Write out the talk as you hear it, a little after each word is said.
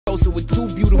with two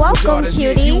beautiful daughters.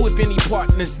 Cutie. You with any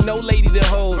partners, no lady to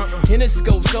hold.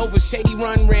 Interscopes over, shady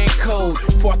run ran cold.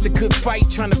 Fought the good fight,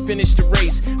 trying to finish the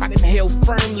race. I done held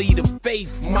firmly to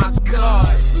faith. My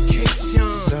God,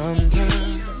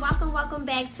 Welcome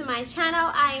back to my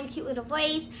channel. I am Cute Little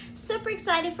Voice. Super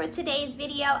excited for today's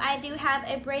video. I do have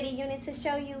a braided unit to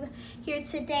show you here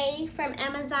today from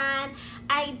Amazon.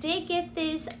 I did get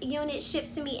this unit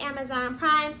shipped to me Amazon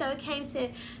Prime, so it came to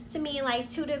me in like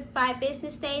 2 to 5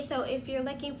 business days. So if you're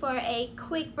looking for a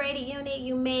quick braided unit,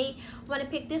 you may want to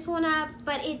pick this one up.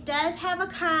 But it does have a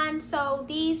con, so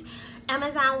these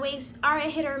Amazon wigs are a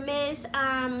hit or miss,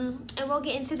 and we'll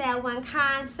get into that one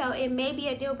con. So it may be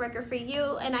a deal breaker for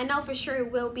you, and I know for sure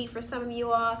it will be for some of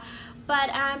you all.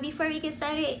 But before we get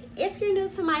started, if you're new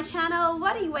to my channel,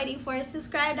 what are you waiting for?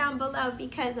 Subscribe down below,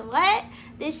 because what?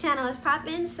 This channel is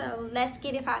popping, so let's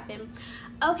get it popping.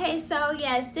 Okay, so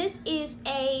yes, this is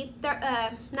a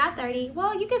not 30,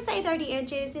 well, you can say 30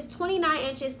 inches. It's 29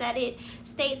 inches that it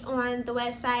states on the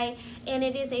website, and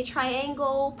it is a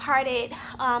triangle parted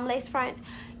lace front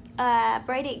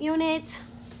braided unit.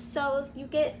 So you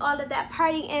get all of that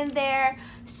parting in there.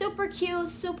 Super cute,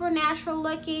 super natural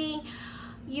looking.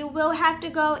 You will have to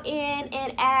go in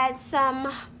and add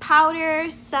some powder,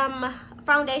 some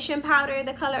foundation powder,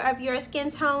 the color of your skin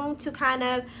tone, to kind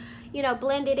of, you know,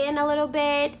 blend it in a little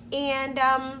bit. And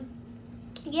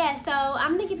yeah, so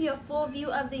I'm gonna give you a full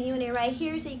view of the unit right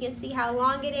here so you can see how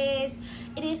long it is.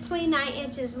 It is 29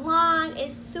 inches long.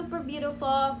 It's super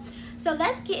beautiful. So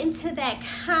let's get into that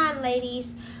con,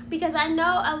 ladies, because I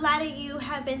know a lot of you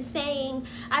have been saying,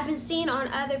 I've been seeing on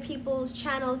other people's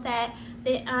channels that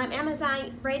the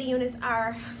Amazon braided units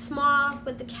are small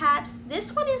with the caps.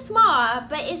 This one is small,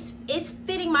 but it's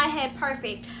fitting my head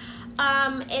perfect.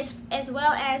 As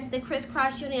well as the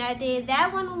crisscross unit I did.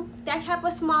 That one, that cap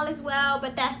was small as well,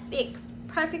 but that fit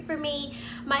perfect for me.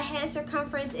 My head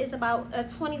circumference is about a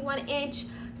 21 inch.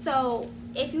 So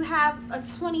if you have a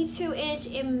 22 inch,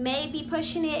 it may be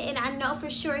pushing it. And I know for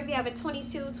sure if you have a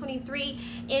 22, 23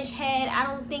 inch head, I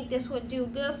don't think this would do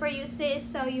good for you, sis.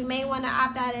 So you may want to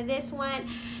opt out of this one.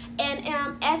 And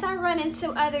as I run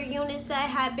into other units that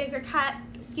have bigger caps,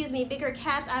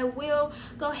 I will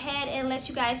go ahead and let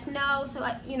you guys know, so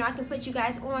I can put you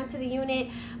guys onto the unit.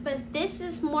 But this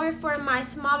is more for my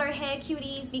smaller head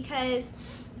cuties, because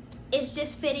it's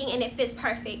just fitting and it fits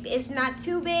perfect. It's not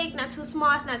too big, not too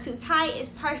small, it's not too tight. It's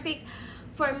perfect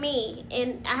for me,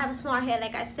 and I have a small head,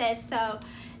 like I said. So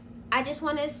I just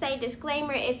want to say,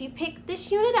 disclaimer, if you pick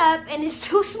this unit up and it's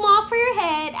too small for your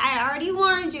head, I already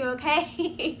warned you,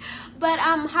 okay? But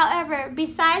however,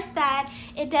 besides that,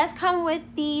 it does come with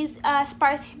these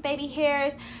sparse baby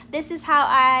hairs. This is how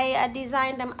I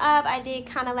designed them up. I did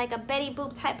kind of like a Betty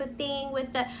Boop type of thing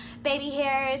with the baby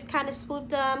hairs, kind of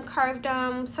swooped them, curved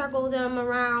them, circled them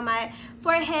around my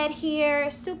forehead here.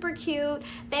 Super cute.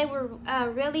 They were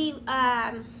really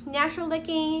natural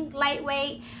looking,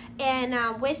 lightweight,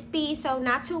 and wispy, so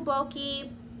not too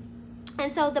bulky.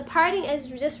 And so the parting is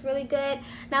just really good.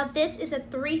 Now this is a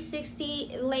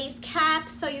 360 lace cap,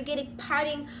 so you're getting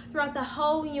parting throughout the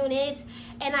whole unit,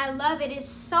 and I love it. It's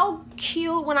so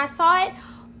cute. When I saw it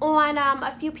on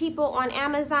a few people on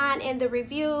Amazon in the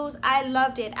reviews, I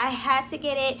loved it. I had to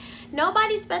get it.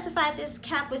 Nobody specified this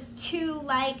cap was too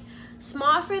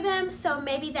small for them, so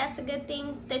maybe that's a good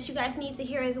thing that you guys need to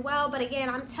hear as well. But again,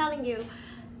 I'm telling you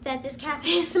that this cap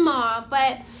is small,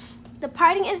 but the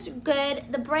parting is good.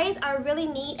 The braids are really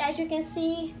neat, as you can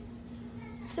see.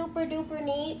 Super duper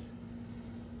neat.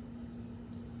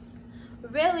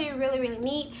 Really, really, really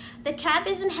neat. The cap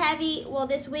isn't heavy. Well,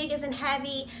 this wig isn't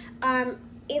heavy.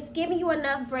 It's giving you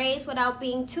enough braids without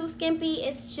being too skimpy.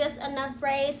 It's just enough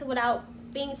braids without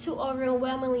being too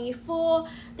overwhelmingly full.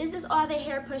 This is all the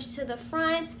hair pushed to the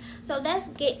front. So let's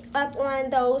get up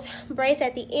on those braids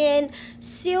at the end.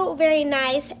 Still very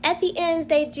nice. At the ends,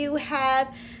 they do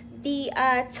have the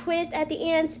twist at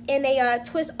the ends, and they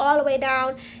twist all the way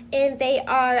down, and they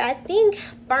are, I think,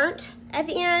 burnt at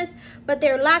the ends, but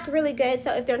they're locked really good.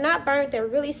 So if they're not burnt, they're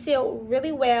really sealed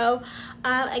really well.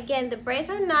 Again, the braids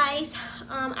are nice.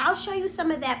 I'll show you some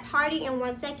of that parting in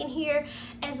 1 second here,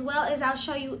 as well as I'll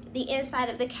show you the inside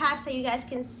of the cap so you guys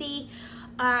can see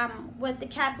what the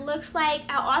cap looks like.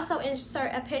 I'll also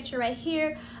insert a picture right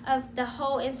here of the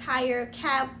whole entire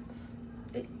cap.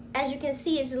 As you can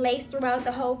see, it's laced throughout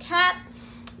the whole cap.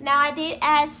 Now I did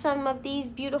add some of these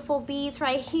beautiful beads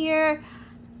right here,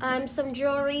 some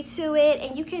jewelry to it,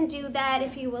 and you can do that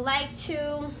if you would like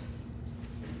to.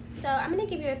 So I'm gonna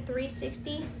give you a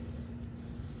 360.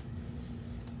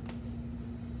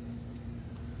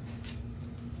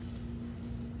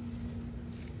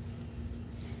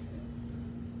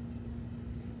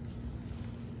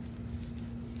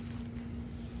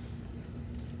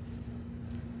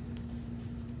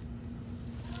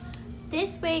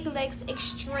 This wig looks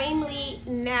extremely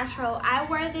natural. I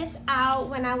wore this out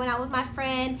when I went out with my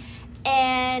friend,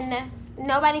 and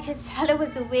nobody could tell it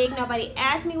was a wig. Nobody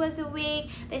asked me was a wig.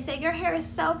 They said your hair is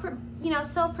so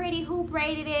so pretty, who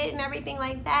braided it, and everything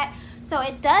like that. So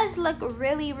it does look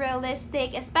really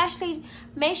realistic. Especially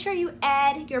make sure you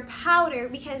add your powder,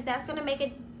 because that's going to make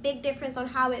a big difference on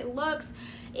how it looks.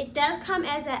 It does come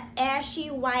as an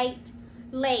ashy white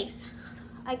lace.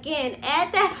 Again,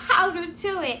 add that powder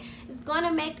to it. It's going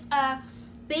to make a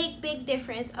big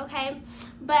difference, okay?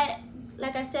 But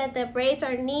like I said, the braids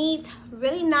are neat,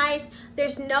 really nice.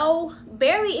 There's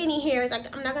barely any hairs. I'm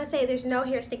not gonna say there's no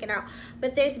hair sticking out,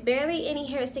 but there's barely any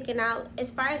hair sticking out.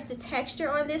 As far as the texture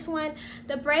on this one,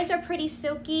 the braids are pretty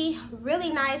silky,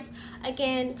 really nice.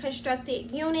 Again,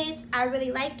 constructed units. I really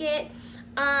like it.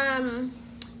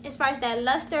 As far as that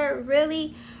luster,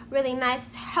 really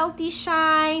nice, healthy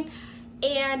shine,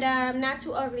 and not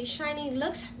too overly shiny.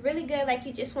 Looks really good, like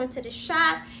you just went to the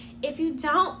shop. If you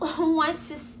don't want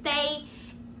to stay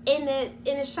in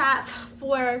the shop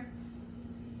for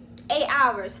 8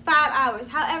 hours, 5 hours,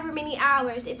 however many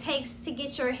hours it takes to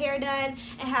get your hair done,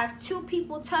 and have 2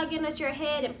 people tugging at your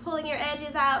head and pulling your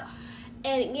edges out,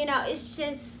 and you know, it's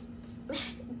just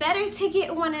better to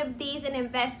get one of these and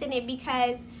invest in it,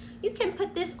 because you can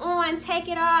put this on, take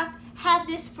it off, have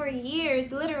this for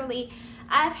years. Literally,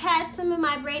 I've had some of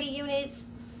my braided units,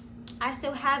 I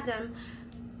still have them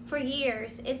for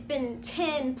years. It's been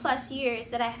 10+ years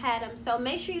that I've had them. So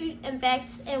make sure you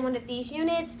invest in one of these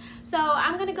units. So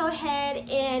I'm gonna go ahead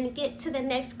and get to the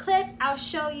next clip. I'll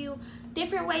show you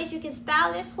different ways you can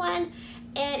style this one,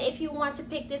 and if you want to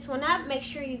pick this one up, make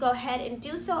sure you go ahead and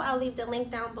do so. I'll leave the link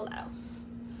down below.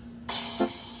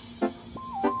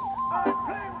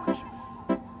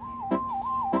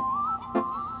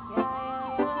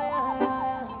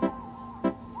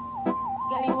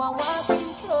 Girl, you are walking